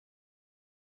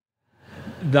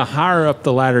the higher up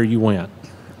the ladder you went,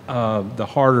 the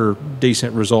harder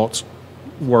decent results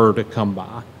were to come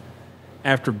by.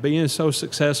 After being so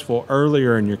successful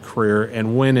earlier in your career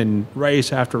and winning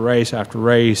race after race after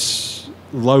race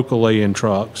locally in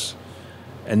trucks,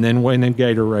 and then winning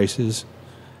Gator races,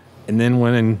 and then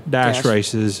winning dash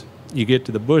races, you get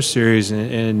to the Busch Series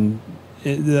and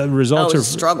the results are a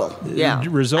struggle. Yeah,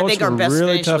 results I think our best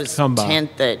really finish tough was to come by.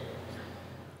 10th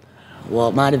well,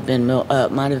 it might have been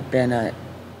a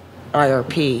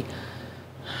IRP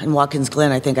in Watkins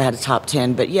Glen. I think I had a top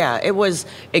 10, but yeah, it was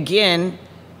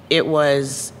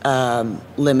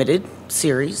limited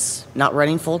series, not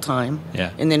running full time.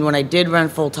 Yeah. And then when I did run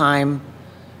full time,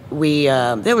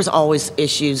 there was always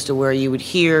issues to where you would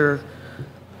hear,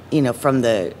 from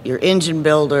your engine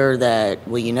builder that,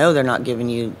 they're not giving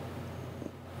you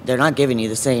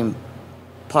the same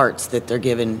parts that they're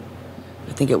giving.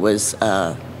 I think it was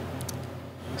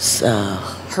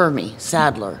Hermie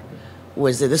Sadler.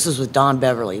 This was with Don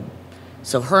Beverly.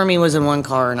 So Hermie was in one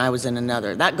car and I was in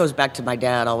another. That goes back to my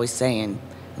dad always saying,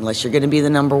 unless you're going to be the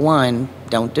number one,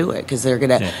 don't do it, because they're going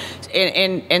to. Yeah.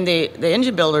 And the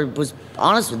engine builder was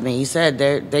honest with me. He said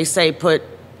they say put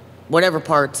whatever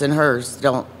parts in hers,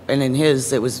 don't, and in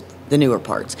his it was the newer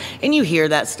parts. And you hear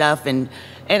that stuff, and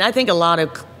I think a lot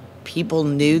of people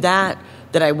knew that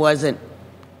I wasn't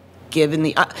given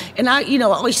the. And I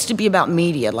always used to be about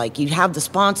media. Like, you'd have the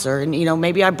sponsor, and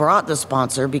maybe I brought the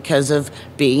sponsor because of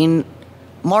being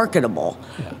marketable,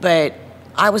 yeah. But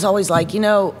I was always like,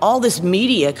 all this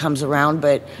media comes around,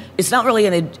 but it's not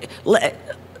really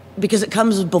because it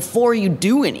comes before you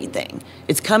do anything.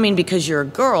 It's coming because you're a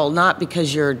girl, not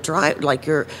because you're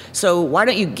so why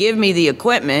don't you give me the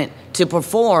equipment to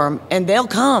perform and they'll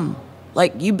come.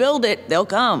 Like, you build it, they'll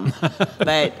come.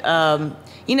 But,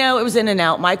 it was in and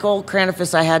out. Michael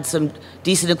Cranifus, I had some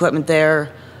decent equipment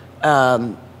there.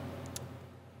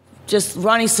 Just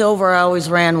Ronnie Silver, I always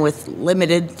ran with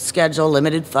limited schedule,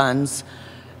 limited funds.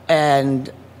 And,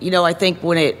 I think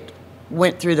when it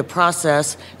went through the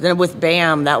process, then with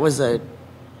BAM, that was a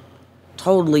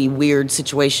totally weird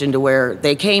situation to where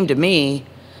they came to me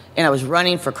and I was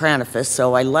running for Cranifus.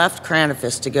 So I left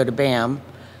Cranifus to go to BAM.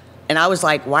 And I was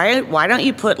like, why don't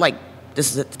you put,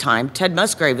 this is at the time, Ted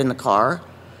Musgrave in the car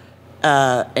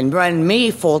and run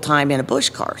me full-time in a Busch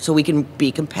car so we can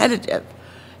be competitive.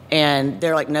 And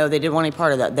they're like, no, they didn't want any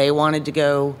part of that. They wanted to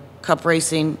go cup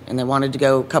racing, and they wanted to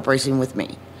go cup racing with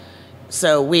me.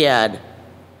 So we had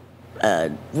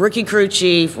rookie crew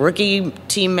chief, rookie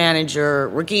team manager,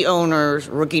 rookie owners,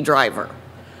 rookie driver.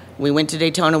 We went to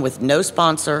Daytona with no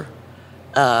sponsor.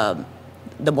 The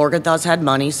Morgenthau's had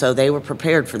money, so they were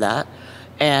prepared for that.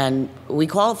 And we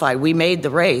qualified. We made the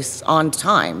race on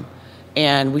time.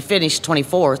 And we finished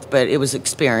 24th, but it was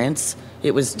experience.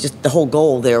 It was just the whole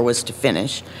goal there was to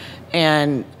finish.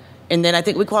 And then I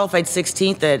think we qualified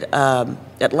 16th at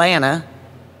Atlanta.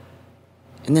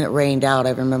 And then it rained out.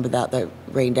 I remember that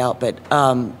rained out. But,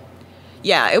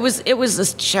 yeah, it was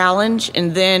a challenge.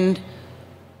 And then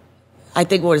I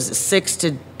think, 6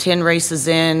 to 10 races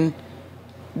in,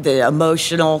 the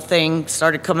emotional thing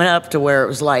started coming up to where it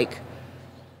was like,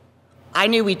 I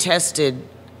knew we tested,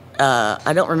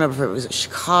 I don't remember if it was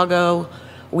Chicago.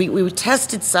 We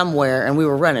tested somewhere and we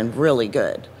were running really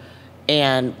good.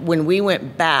 And when we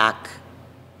went back,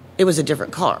 it was a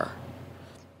different car.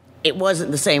 It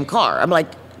wasn't the same car. I'm like,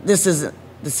 this isn't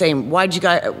the same. Why'd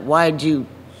you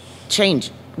change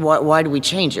it? Why did we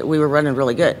change it? We were running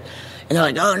really good. And they're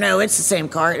like, oh no, it's the same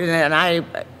car. And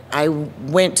I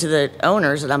went to the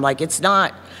owners and I'm like, it's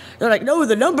not. They're like, no,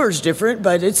 the number's different,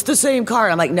 but it's the same car.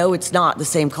 I'm like, no, it's not the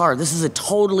same car. This is a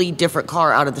totally different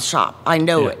car out of the shop. I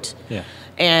know it. Yeah.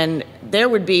 And there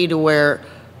would be to where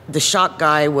the shock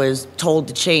guy was told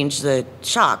to change the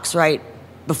shocks right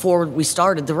before we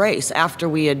started the race, after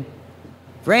we had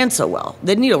ran so well.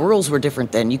 The rules were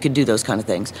different then. You could do those kind of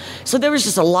things. So there was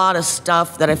just a lot of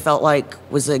stuff that I felt like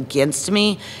was against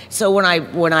me. So when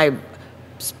I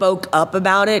spoke up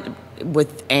about it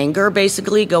with anger,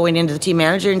 basically going into the team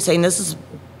manager and saying, this is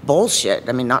bullshit.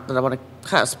 I mean, not that I want to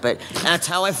cuss, but that's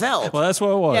how I felt. Well, that's what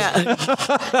it was.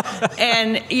 Yeah.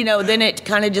 And, then it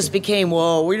kind of just became,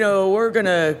 well, we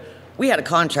had a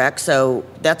contract, so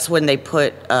that's when they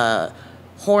put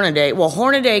Hornaday. Well,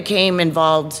 Hornaday came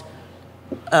involved.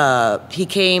 He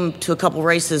came to a couple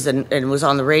races and was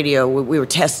on the radio. We were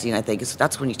testing, I think.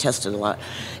 That's when you tested a lot.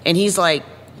 And he's like,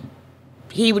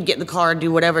 he would get in the car and do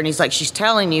whatever, and he's like, she's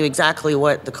telling you exactly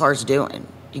what the car's doing.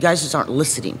 You guys just aren't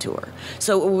listening to her.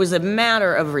 So it was a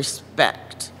matter of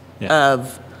respect,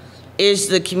 of, is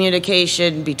the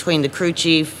communication between the crew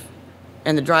chief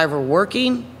and the driver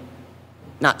working?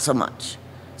 Not so much.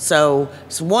 So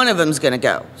one of them's going to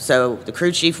go. So the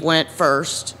crew chief went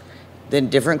first, then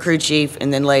different crew chief,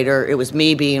 and then later it was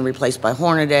me being replaced by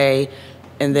Hornaday,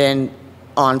 and then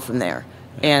on from there.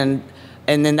 And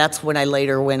then that's when I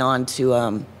later went on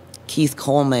to Keith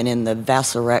Coleman in the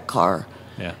Vassarette car.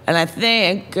 Yeah. And I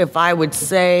think if I would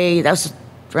say that was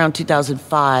around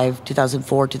 2005,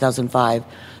 2004, 2005,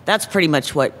 that's pretty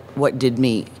much what did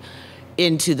me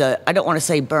into the, I don't want to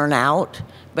say burnout,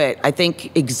 but I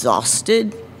think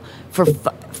exhausted for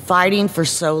fighting for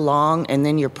so long, and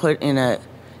then you're put in a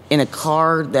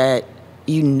car that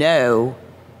you know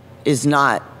is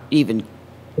not even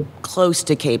close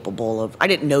to capable of. I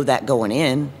didn't know that going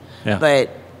in, but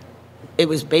it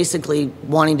was basically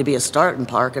wanting to be a starting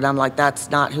park, and I'm like,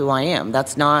 that's not who I am.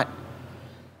 That's not.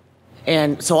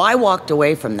 And so I walked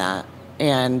away from that.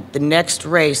 And the next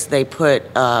race, they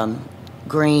put Mark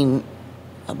Green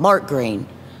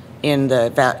in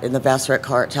the Vassarette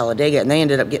car at Talladega, and they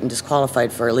ended up getting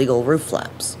disqualified for illegal roof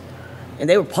flaps. And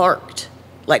they were parked,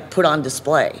 like put on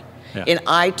display. Yeah. And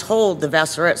I told the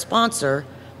Vassarette sponsor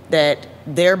that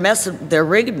they're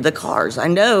rigging the cars. I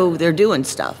know they're doing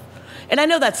stuff. And I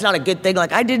know that's not a good thing.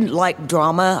 Like, I didn't like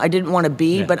drama. I didn't want to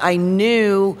be, but I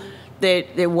knew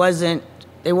that they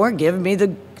weren't giving me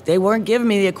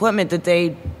the equipment that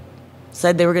they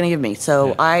said they were going to give me.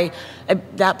 So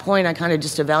at that point, I kind of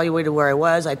just evaluated where I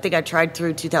was. I think I tried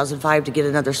through 2005 to get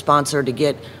another sponsor, to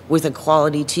get with a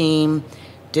quality team.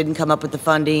 Didn't come up with the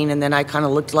funding. And then I kind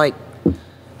of looked like,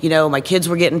 my kids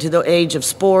were getting to the age of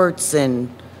sports and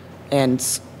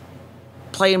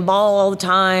playing ball all the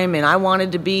time, and I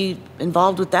wanted to be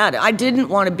involved with that. I didn't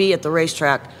want to be at the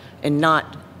racetrack and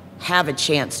not have a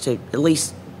chance to at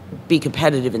least be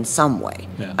competitive in some way.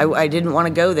 Yeah. I didn't want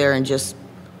to go there and just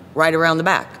ride around the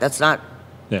back. That's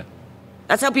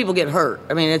how people get hurt.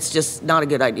 I mean, it's just not a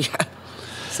good idea.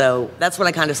 So that's when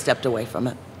I kind of stepped away from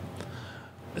it.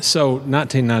 So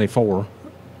 1994,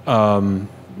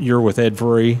 you're with Ed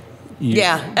Free.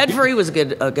 Ed Free was a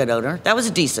good owner. That was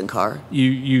a decent car.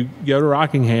 You go to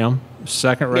Rockingham,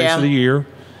 second race of the year,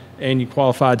 and you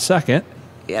qualified second.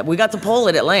 Yeah, we got the pole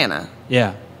at Atlanta.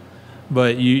 Yeah,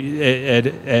 but you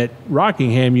at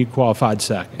Rockingham you qualified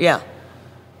second. Yeah.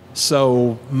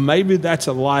 So maybe that's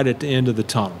a light at the end of the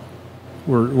tunnel.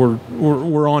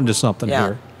 We're on to something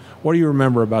here. What do you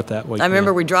remember about that weekend? I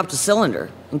remember we dropped a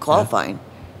cylinder in qualifying,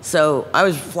 so I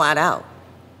was flat out.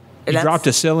 You dropped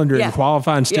a cylinder in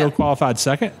qualifying and still qualified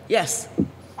second? Yes.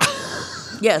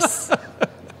 Yes.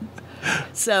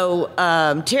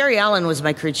 So Terry Allen was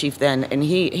my crew chief then, and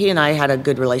he and I had a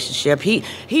good relationship.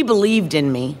 He believed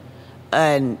in me,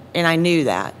 and I knew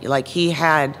that. Like, he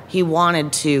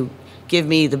wanted to give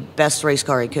me the best race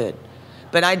car he could.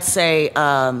 But I'd say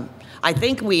I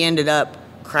think we ended up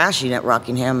crashing at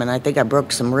Rockingham, and I think I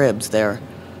broke some ribs there.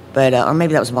 But or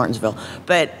maybe that was Martinsville.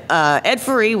 But Ed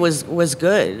Free was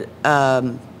good.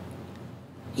 I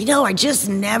just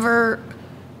never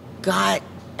got.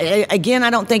 Again, I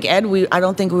don't think we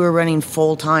were running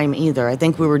full time either. I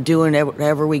think we were doing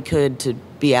whatever we could to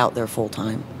be out there full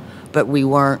time, but we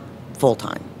weren't full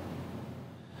time.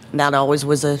 That always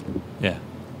was a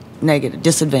negative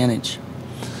disadvantage.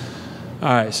 All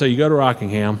right, so you go to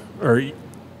Rockingham,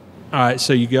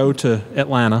 so you go to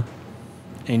Atlanta.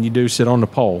 And you do sit on the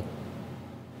pole.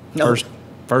 Nope.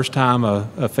 First time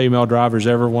a female driver's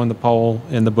ever won the pole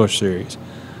in the Busch Series.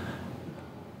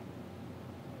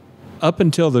 Up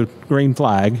until the green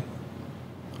flag,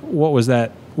 what was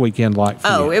that weekend like for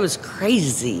you? Oh, it was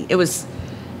crazy. It was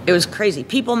crazy.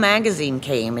 People Magazine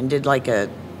came and did like a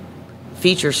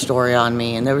feature story on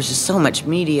me, and there was just so much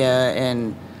media,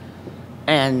 and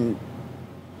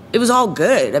it was all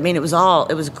good. I mean, it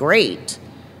was great.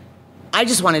 I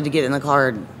just wanted to get in the car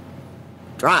and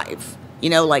drive.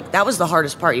 That was the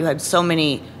hardest part. You had so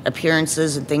many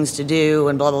appearances and things to do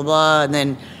and blah, blah, blah. And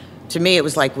then to me, it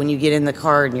was like when you get in the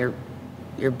car and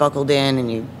you're buckled in and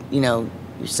you're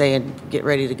saying, get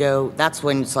ready to go. That's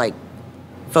when it's like,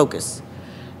 focus.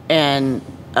 And,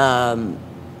 all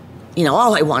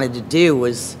I wanted to do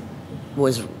was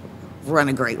run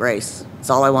a great race. That's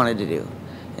all I wanted to do.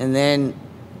 And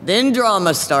then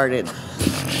drama started.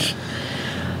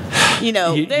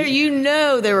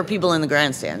 There were people in the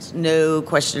grandstands, no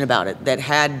question about it, that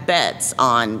had bets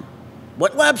on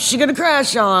what lap she's going to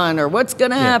crash on, or what's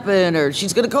going to happen, or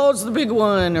she's going to call us the big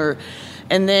one,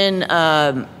 and then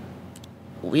how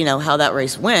that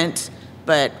race went.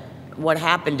 But what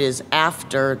happened is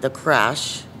after the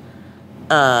crash,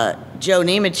 Joe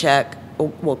Nemechek,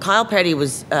 Kyle Petty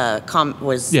was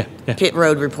pit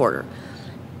road reporter,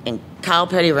 and Kyle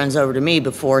Petty runs over to me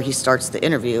before he starts the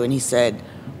interview, and he said,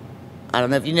 I don't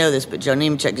know if you know this, but Joe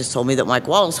Nemechek just told me that Mike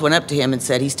Wallace went up to him and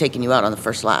said, he's taking you out on the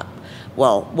first lap.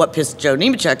 Well, what pissed Joe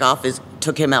Nemechek off is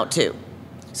took him out too.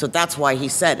 So that's why he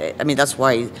said it. I mean, that's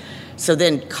why. So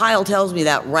then Kyle tells me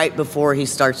that right before he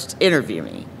starts to interview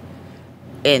me.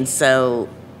 And so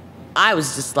I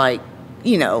was just like,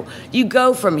 you know, you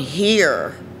go from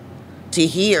here to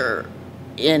here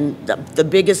in the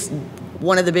biggest,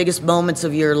 one of the biggest moments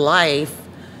of your life,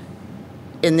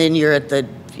 and then you're at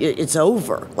it's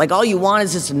over. Like, all you want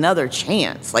is just another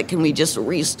chance. Like, can we just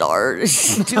restart,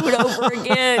 do it over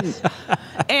again?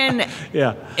 And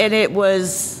yeah, and it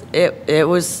was there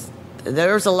was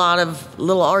a lot of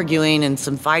little arguing and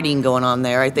some fighting going on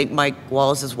there. I think Mike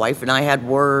Wallace's wife and I had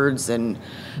words, and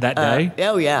that day.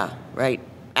 Oh yeah, right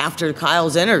after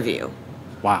Kyle's interview.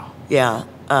 Wow. Yeah.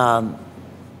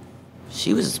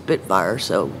 She was a spitfire,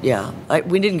 so yeah.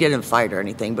 We didn't get in a fight or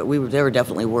anything, but there were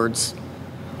definitely words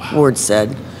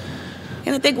said.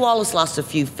 And I think Wallace lost a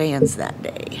few fans that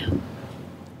day.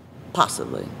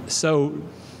 Possibly. So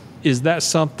is that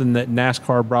something that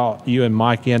NASCAR brought you and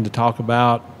Mike in to talk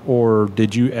about, or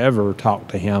did you ever talk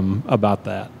to him about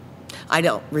that? I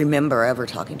don't remember ever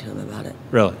talking to him about it.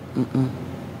 Really? Mm-mm.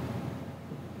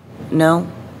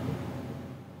 No.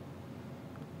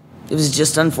 It was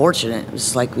just unfortunate. It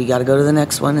was like, we got to go to the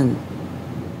next one. And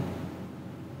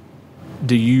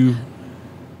do you...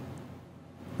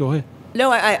 Go ahead.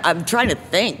 No, I'm trying to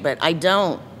think, but I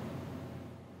don't.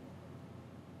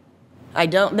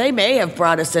 They may have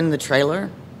brought us in the trailer,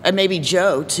 and maybe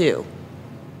Joe too.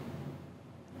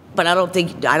 But I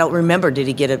don't remember. Did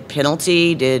he get a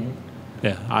penalty?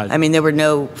 Yeah. I mean, there were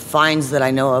no fines that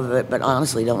I know of it, but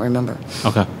honestly, don't remember.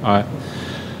 Okay. All right.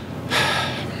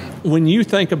 When you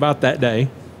think about that day,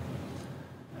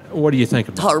 what do you think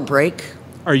about? Heartbreak.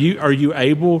 Are you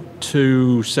able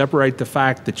to separate the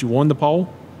fact that you won the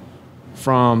pole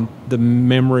from the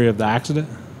memory of the accident?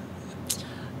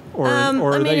 Or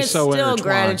are they so intertwined? It's still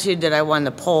gratitude that I won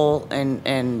the pole,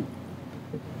 and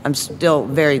I'm still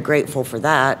very grateful for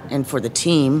that and for the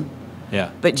team. Yeah.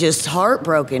 But just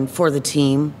heartbroken for the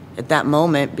team at that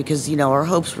moment, because, you know, our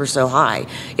hopes were so high.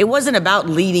 It wasn't about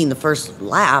leading the first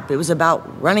lap. It was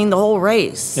about running the whole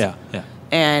race. Yeah, yeah.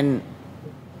 And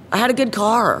I had a good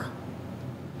car.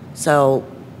 So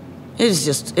it was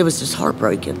just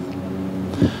heartbreaking.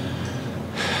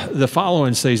 The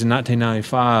following season,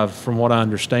 1995, from what I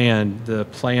understand, the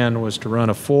plan was to run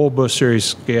a full Busch Series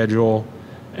schedule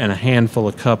and a handful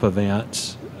of Cup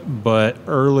events. But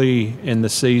early in the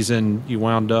season, you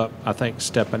wound up, I think,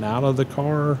 stepping out of the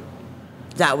car.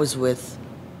 That was with?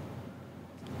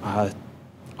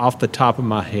 Off the top of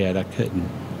my head, I couldn't.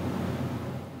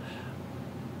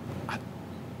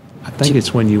 I think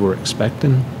it's when you were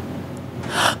expecting.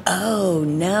 Oh,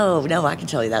 no, I can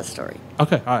tell you that story.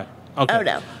 Okay, all right. Okay.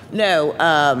 Oh,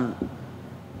 no.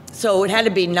 So it had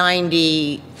to be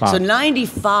 90. So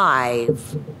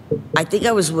 95, I think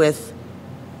I was with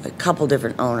a couple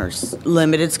different owners.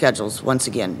 Limited schedules, once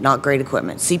again, not great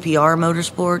equipment. CPR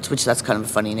Motorsports, which that's kind of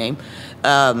a funny name.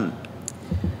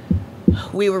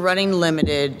 We were running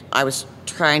limited. I was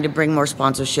trying to bring more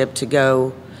sponsorship to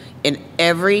go. And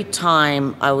every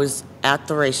time I was at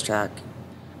the racetrack,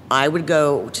 I would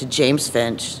go to James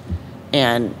Finch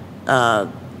and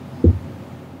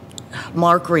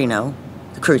Mark Reno,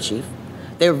 the crew chief.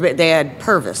 They had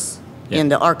Purvis in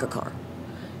the ARCA car.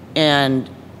 And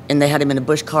they had him in a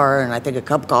Busch car and I think a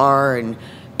Cup car.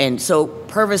 And so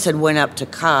Purvis had went up to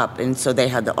Cup, and so they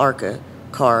had the ARCA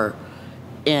car.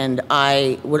 And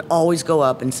I would always go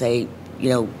up and say, you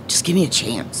know, just give me a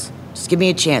chance. Just give me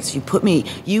a chance.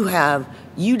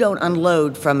 You don't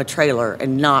unload from a trailer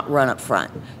and not run up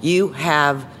front. You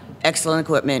have excellent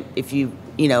equipment. If you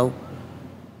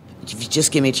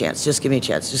just give me a chance, just give me a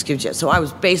chance, just give me a chance. So I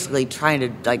was basically trying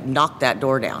to like knock that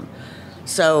door down.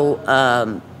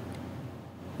 So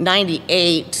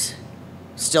 98,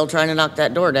 still trying to knock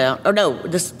that door down. Oh no,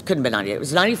 this couldn't have been 98. It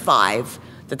was 95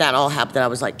 that all happened. That I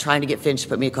was like trying to get Finch to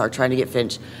put me a car, trying to get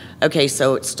Finch. Okay,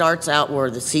 so it starts out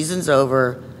where the season's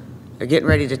over. They're getting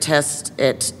ready to test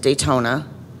at Daytona,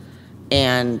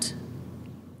 and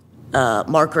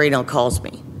Mark Reno calls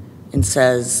me and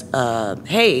says,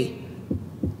 hey,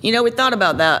 you know, we thought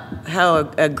about that, how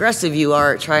aggressive you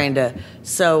are at trying to,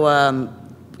 so,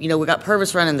 you know, we got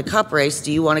Purvis running the Cup race.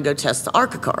 Do you want to go test the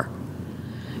ARCA car?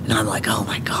 And I'm like, oh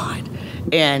my God.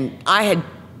 And I had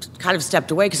kind of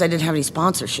stepped away because I didn't have any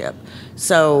sponsorship.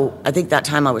 So I think that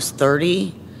time I was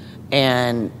 30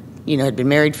 and, you know, had been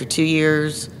married for 2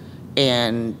 years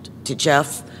and to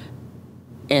Jeff.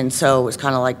 And so it was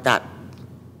kind of like that,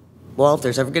 well, if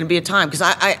there's ever going to be a time, because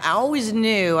I always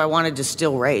knew I wanted to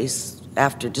still race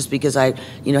after, just because I,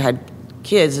 you know, had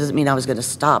kids doesn't mean I was going to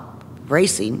stop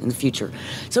racing in the future.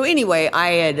 So anyway,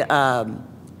 I had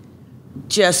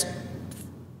just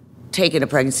taken a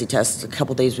pregnancy test a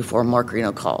couple days before Mark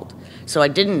Reno called. So I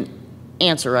didn't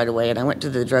answer right away, and I went to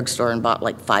the drugstore and bought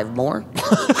like 5 more.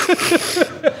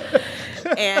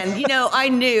 And, you know, I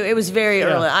knew it was very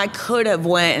early. I could have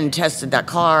went and tested that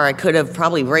car. I could have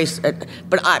probably raced it,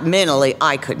 but mentally,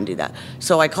 I couldn't do that.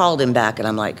 So I called him back, and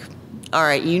I'm like, all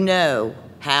right, you know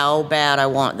how bad I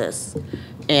want this.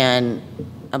 And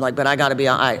I'm like, but I got to be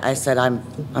on. I said,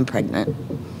 I'm pregnant.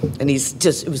 And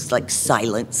it was like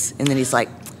silence. And then he's like,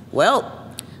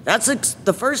 well, that's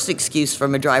the first excuse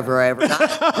from a driver I ever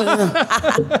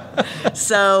got.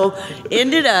 So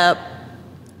ended up,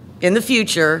 in the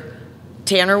future,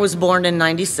 Tanner was born in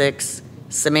 96.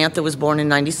 Samantha was born in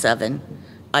 97.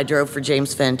 I drove for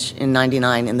James Finch in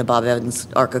 99 in the Bob Evans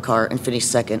ARCA car and finished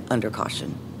second under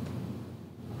caution.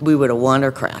 We would have won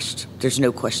or crashed. There's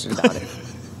no question about it.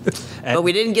 But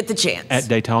we didn't get the chance. At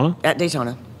Daytona? At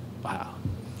Daytona. Wow.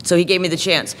 So he gave me the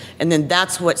chance. And then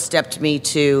that's what stepped me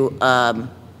to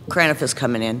Cranifus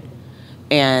coming in.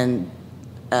 And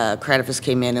Cranifus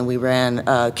came in and we ran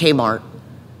Kmart.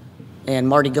 And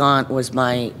Marty Gaunt was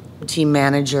my team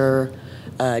manager.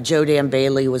 Joe Dan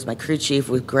Bailey was my crew chief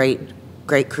with great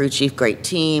crew chief, great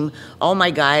team. All my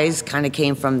guys kind of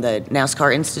came from the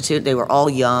NASCAR Institute. They were all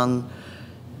young,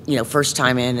 you know, first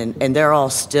time in, and they're all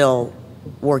still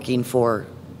working for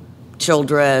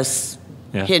Childress,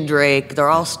 Hendrick. They're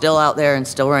all still out there and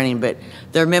still running, but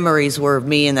their memories were of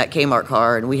me in that Kmart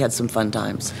car, and we had some fun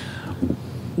times.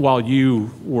 While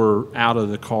you were out of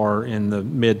the car in the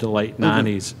mid to late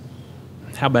 90s,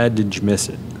 how bad did you miss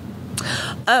it?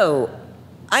 Oh,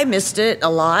 I missed it a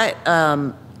lot,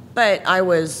 but I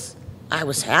was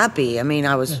happy. I mean,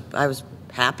 I was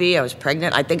happy. I was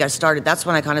pregnant. I think that's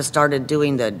when I kind of started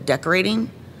doing the decorating,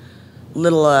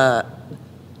 little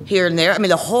here and there. I mean,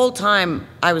 the whole time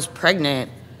I was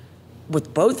pregnant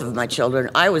with both of my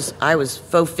children, I was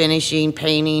faux finishing,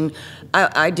 painting.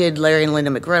 I did Larry and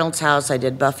Linda McReynolds' house. I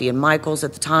did Buffy and Michael's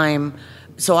at the time.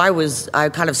 So I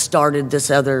kind of started this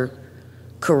other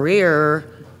career,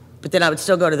 but then I would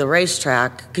still go to the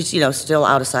racetrack because, you know, still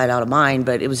out of sight, out of mind,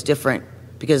 but it was different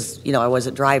because, you know, I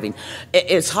wasn't driving.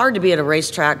 It's hard to be at a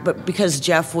racetrack, but because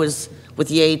Jeff was with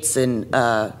Yates and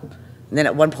then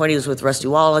at one point he was with Rusty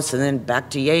Wallace and then back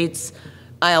to Yates,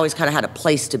 I always kind of had a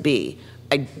place to be.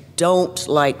 I don't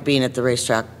like being at the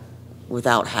racetrack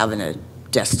without having a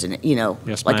destiny, you know,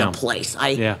 like a place.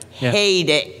 I hate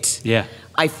it. Yeah.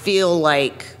 I feel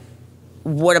like,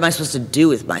 what am I supposed to do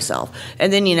with myself?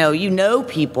 And then, you know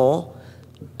people,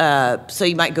 so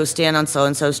you might go stand on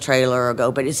so-and-so's trailer or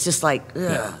go, but it's just like,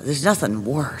 there's nothing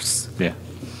worse. Yeah.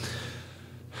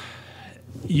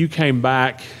 You came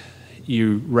back,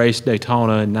 you raced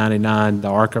Daytona in 99, the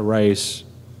ARCA race,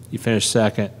 you finished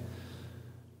second.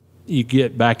 You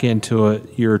get back into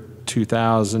it year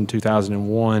 2000,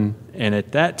 2001, and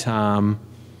at that time,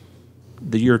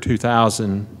 the year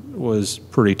 2000 was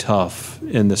pretty tough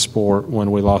in the sport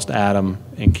when we lost Adam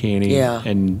and Kenny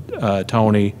and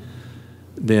Tony.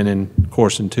 Then, of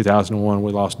course, in 2001,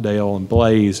 we lost Dale and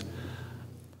Blaze.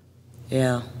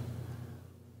 Yeah.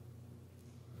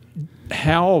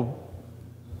 How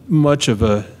much of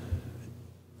a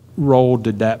role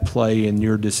did that play in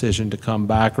your decision to come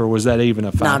back, or was that even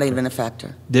a factor? Not even a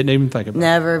factor. Didn't even think about it?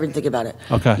 Never even think about it.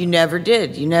 Okay. You never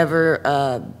did. You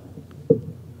never,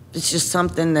 it's just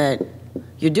something that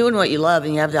you're doing what you love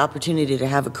and you have the opportunity to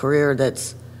have a career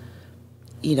that's,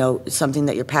 you know, something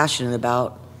that you're passionate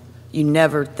about. You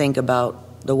never think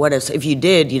about the what ifs. If you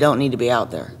did, you don't need to be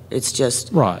out there. It's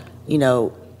just, right. You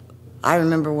know, I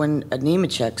remember when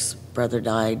Nemechek's brother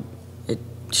died at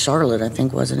Charlotte, I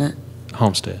think, wasn't it?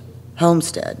 Homestead.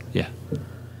 Yeah.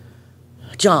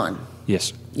 John.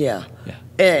 Yes. Yeah. Yeah.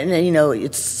 And, you know,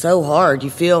 it's so hard. You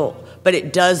feel, but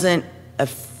it doesn't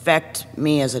affect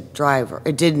me as a driver.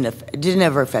 It didn't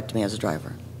ever affect me as a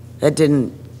driver. That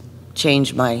didn't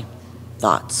change my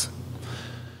thoughts.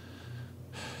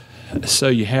 So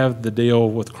you have the deal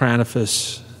with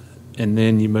Cranifus, and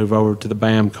then you move over to the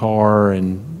BAM car,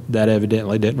 and that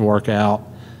evidently didn't work out.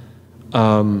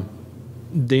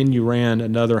 Then you ran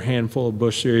another handful of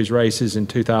Busch Series races in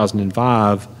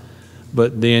 2005,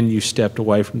 but then you stepped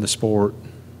away from the sport.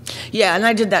 Yeah, and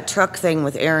I did that truck thing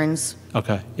with Aaron's.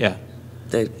 Okay, yeah.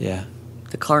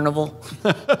 The carnival.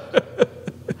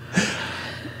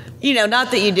 You know,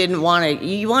 not that you didn't want to,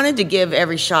 you wanted to give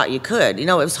every shot you could. You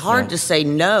know, it was hard to say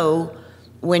no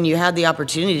when you had the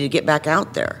opportunity to get back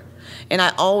out there. And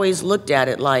I always looked at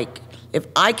it like, if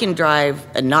I can drive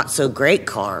a not so great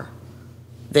car,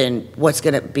 then what's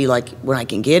going to be like when I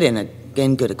can get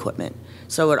in good equipment?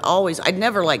 So I'd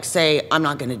never like say, I'm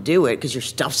not going to do it because your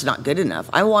stuff's not good enough.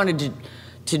 I wanted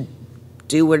to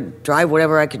drive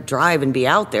whatever I could drive and be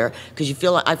out there, because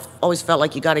I've always felt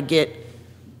like you got to get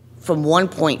from one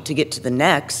point to get to the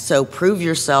next. So prove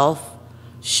yourself,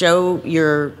 show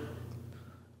your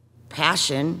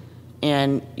passion,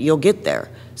 and you'll get there.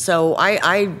 So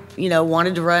I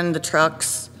wanted to run the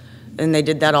trucks, and they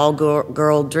did that all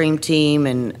girl dream team.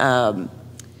 And I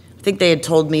think they had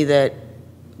told me that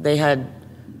they had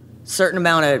certain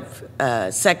amount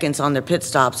of seconds on their pit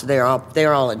stops. They're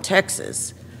all in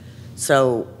Texas.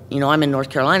 So, I'm in North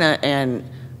Carolina, and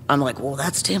I'm like, well,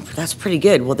 that's pretty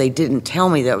good. Well, they didn't tell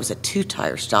me that it was a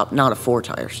 2-tire stop, not a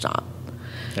 4-tire stop.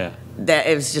 Yeah. That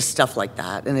it was just stuff like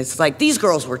that. And it's like, these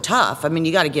girls were tough. I mean,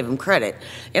 you got to give them credit.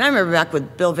 And I remember back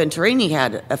with Bill Venturini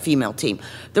had a female team.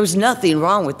 There was nothing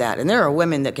wrong with that. And there are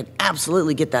women that could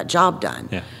absolutely get that job done.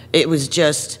 Yeah. It was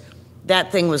just,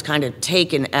 that thing was kind of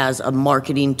taken as a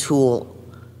marketing tool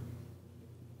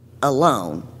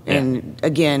alone. Yeah. And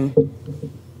again,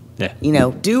 yeah.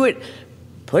 Do it,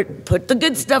 put the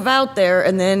good stuff out there,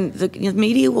 and then the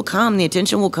media will come, the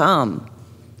attention will come.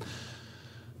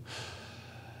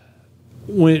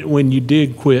 When you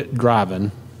did quit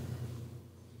driving,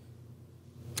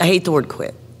 I hate the word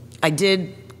quit. I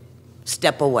did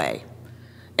step away.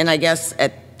 And I guess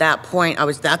at that point,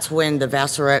 that's when the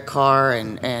Vassarette car,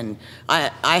 and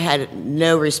I had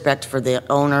no respect for the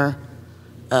owner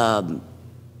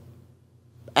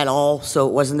at all, so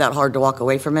it wasn't that hard to walk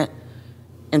away from it.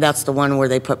 And that's the one where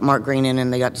they put Mark Green in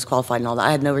and they got disqualified and all that.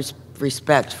 I had no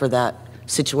respect for that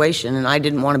situation, and I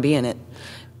didn't want to be in it.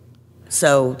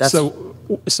 So that's...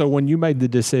 So when you made the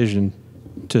decision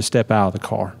to step out of the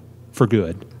car for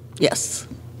good... Yes.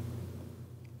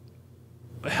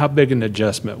 How big an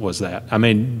adjustment was that? I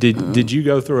mean, did you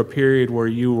go through a period where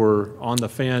you were on the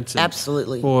fence? And,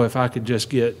 absolutely. Boy, if I could just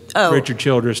get Richard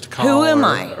Childress to call. Who am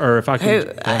I? Or if I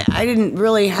could... I didn't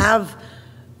really have...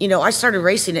 I started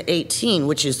racing at 18,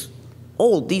 which is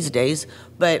old these days,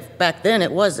 but back then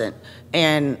it wasn't.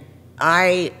 And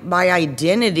my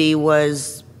identity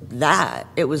was that.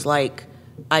 It was like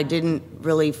I didn't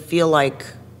really feel like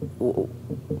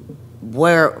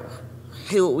what.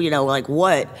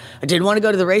 I didn't want to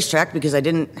go to the racetrack because I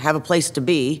didn't have a place to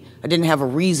be. I didn't have a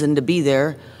reason to be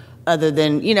there other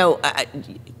than,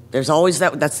 there's always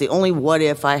that. That's the only what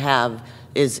if I have,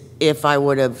 is if I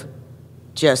would have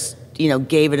just,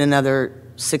 gave it another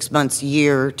 6 months,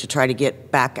 year to try to get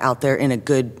back out there in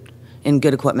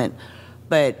good equipment.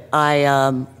 But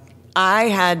I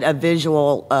had a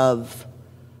visual of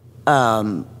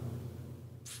a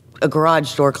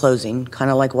garage door closing,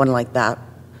 kind of like one like that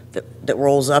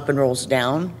rolls up and rolls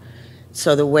down.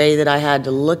 So the way that I had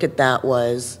to look at that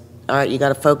was, all right, you got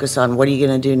to focus on what are you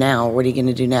going to do now? What are you going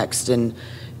to do next? And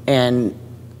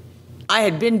I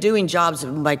had been doing jobs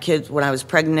with my kids when I was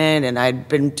pregnant, and I'd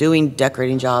been doing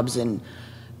decorating jobs. And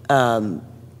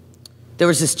there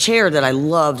was this chair that I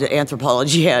loved that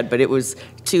Anthropology had, but it was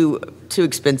too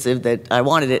expensive that I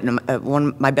wanted it.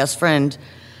 And my best friend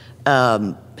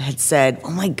had said,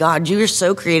 "Oh my God, you're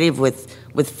so creative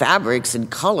with fabrics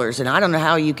and colors, and I don't know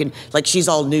how you can." Like, she's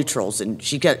all neutrals and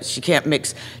she can't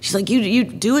mix. She's like, "You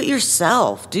do it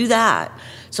yourself. Do that."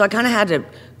 So I kind of had to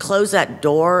close that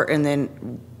door and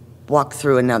then walk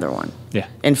through another one. Yeah.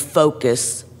 And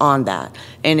focus on that.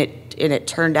 And it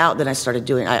turned out that I started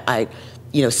doing. I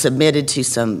submitted to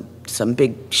some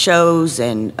big shows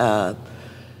and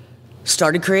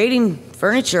started creating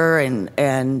furniture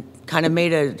and kind of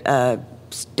made a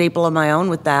staple of my own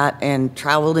with that, and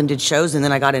traveled and did shows. And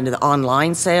then I got into the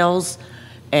online sales,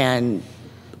 and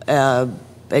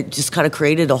it just kind of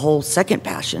created a whole second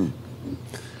passion.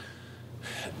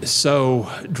 So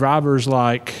drivers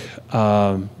like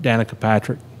Danica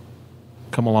Patrick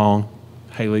come along,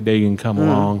 Haley Deegan come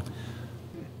along,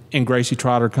 and Gracie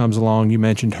Trotter comes along. You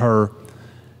mentioned her.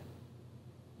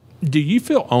 Do you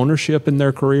feel ownership in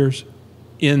their careers,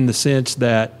 in the sense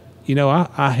that,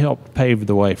 I helped pave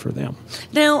the way for them?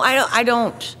 No, I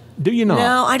don't. Do you not?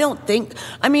 No, I don't think.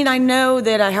 I mean, I know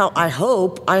that I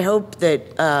hope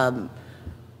that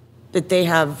that they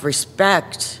have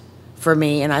respect for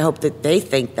me, and I hope that they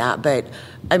think that. But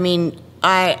I mean,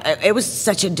 it was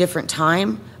such a different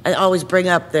time. I always bring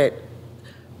up that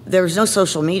there was no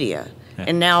social media,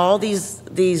 and now all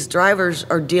these drivers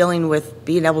are dealing with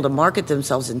being able to market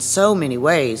themselves in so many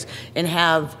ways and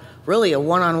have really a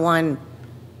one-on-one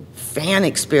fan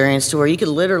experience to where you could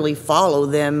literally follow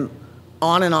them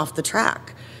on and off the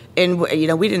track. And we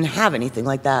didn't have anything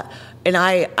like that. And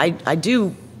I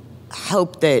do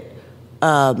hope that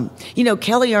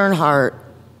Kelly Earnhardt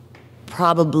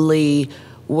probably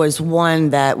was one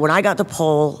that when I got the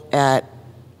pole at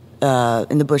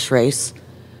in the Busch race,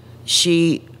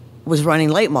 she was running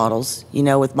late models,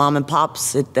 with mom and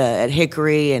pops at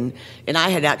Hickory, and I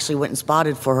had actually went and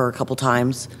spotted for her a couple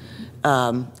times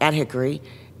at Hickory,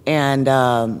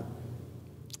 and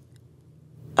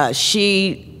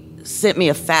she sent me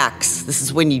a fax. This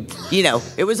is when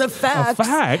it was a fax. A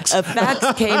fax? A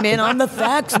fax came in on the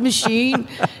fax machine,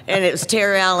 and it was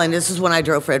Terry Allen. This is when I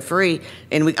drove Fred Free,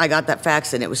 and I got that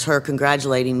fax, and it was her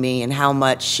congratulating me and how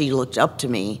much she looked up to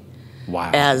me.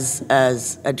 Wow.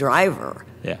 As a driver.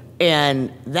 Yeah.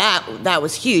 And that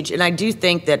was huge. And I do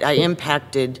think that I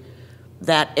impacted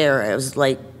that era. It was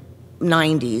like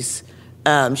 90s.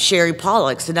 Sherry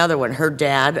Pollock's another one. Her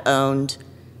dad owned,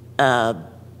 Greg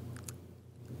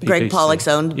Pollock's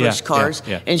owned Busch Cars.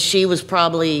 Yeah. And she was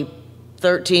probably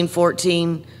 13,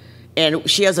 14. And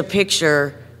she has a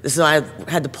picture. This is I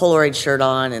had the Polaroid shirt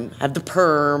on and have the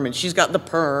perm, and she's got the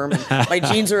perm. And my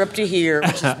jeans are up to here,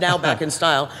 which is now back in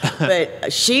style.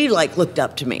 But she looked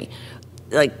up to me,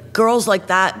 girls like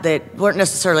that weren't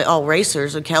necessarily all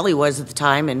racers. And Kelly was at the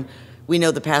time, and we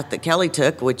know the path that Kelly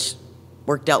took, which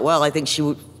worked out well. I think she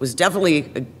was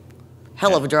definitely a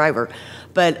hell of a driver.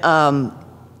 But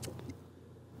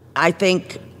I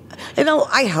think,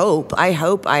 I hope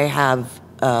I have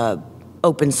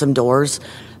opened some doors.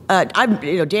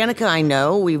 Danica, I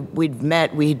know we'd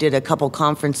met. We did a couple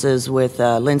conferences with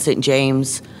Lynn St.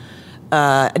 James.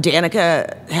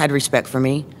 Danica had respect for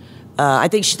me. I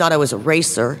think she thought I was a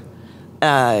racer.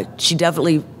 She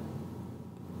definitely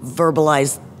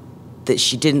verbalized that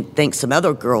she didn't think some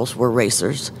other girls were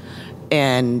racers.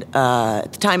 And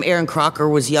at the time, Erin Crocker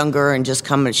was younger and just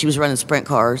coming. She was running sprint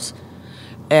cars,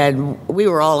 and we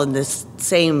were all in this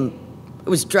same. It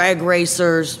was drag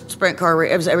racers, sprint car,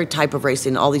 it was every type of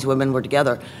racing. All these women were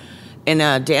together. And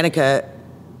Danica,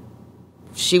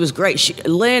 she was great.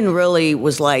 Lynn really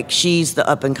was she's the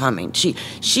up and coming.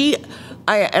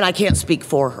 I can't speak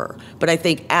for her, but I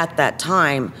think at that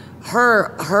time,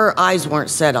 her eyes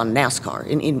weren't set on NASCAR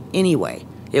in any way.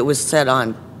 It was set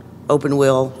on open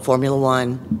wheel, Formula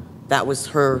One. That was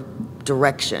her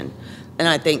direction. And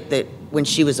I think that when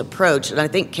she was approached, and I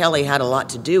think Kelly had a lot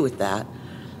to do with that,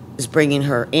 is bringing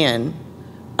her in,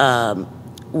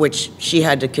 which she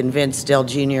had to convince Dale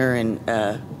Jr. and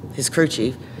his crew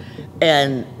chief.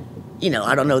 And,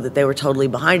 I don't know that they were totally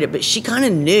behind it, but she kind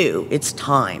of knew it's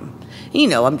time.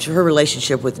 I'm sure her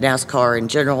relationship with NASCAR in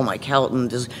general, Mike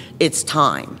Helton, it's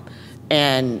time.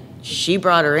 And she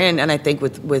brought her in, and I think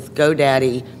with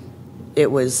GoDaddy,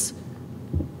 it was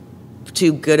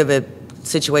too good of a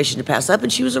situation to pass up,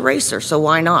 and she was a racer, so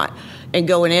why not? And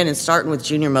going in and starting with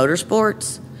Junior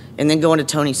Motorsports, and then going to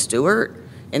Tony Stewart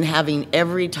and having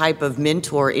every type of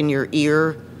mentor in your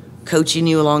ear coaching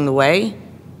you along the way,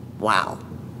 wow,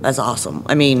 that's awesome.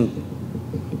 I mean,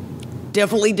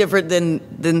 definitely different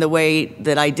than the way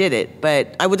that I did it,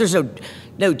 but there's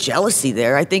no jealousy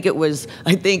there. I think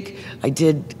I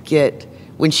did get,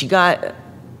 when she got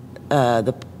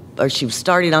she was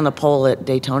starting on the pole at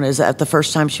Daytona, is that the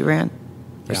first time she ran?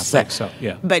 Yeah, I think so,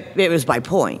 yeah. But it was by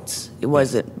points. It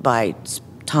wasn't by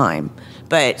time.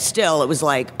 But still, it was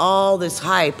all this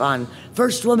hype on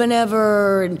first woman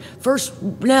ever and first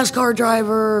NASCAR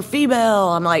driver, female.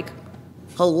 I'm like,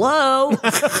 hello?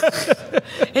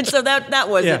 And so that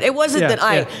wasn't, it wasn't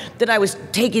that I was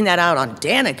taking that out on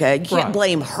Danica. You can't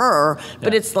blame her,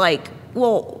 but it's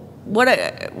well, what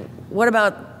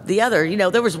about the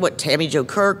other? There was Tammy Jo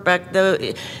Kirk back there.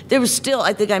 There was still,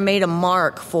 I think I made a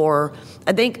mark for,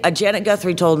 I think Janet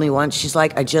Guthrie told me once, she's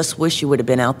like, I just wish you would have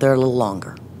been out there a little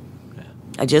longer.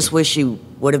 I just wish you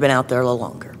would have been out there a little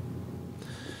longer.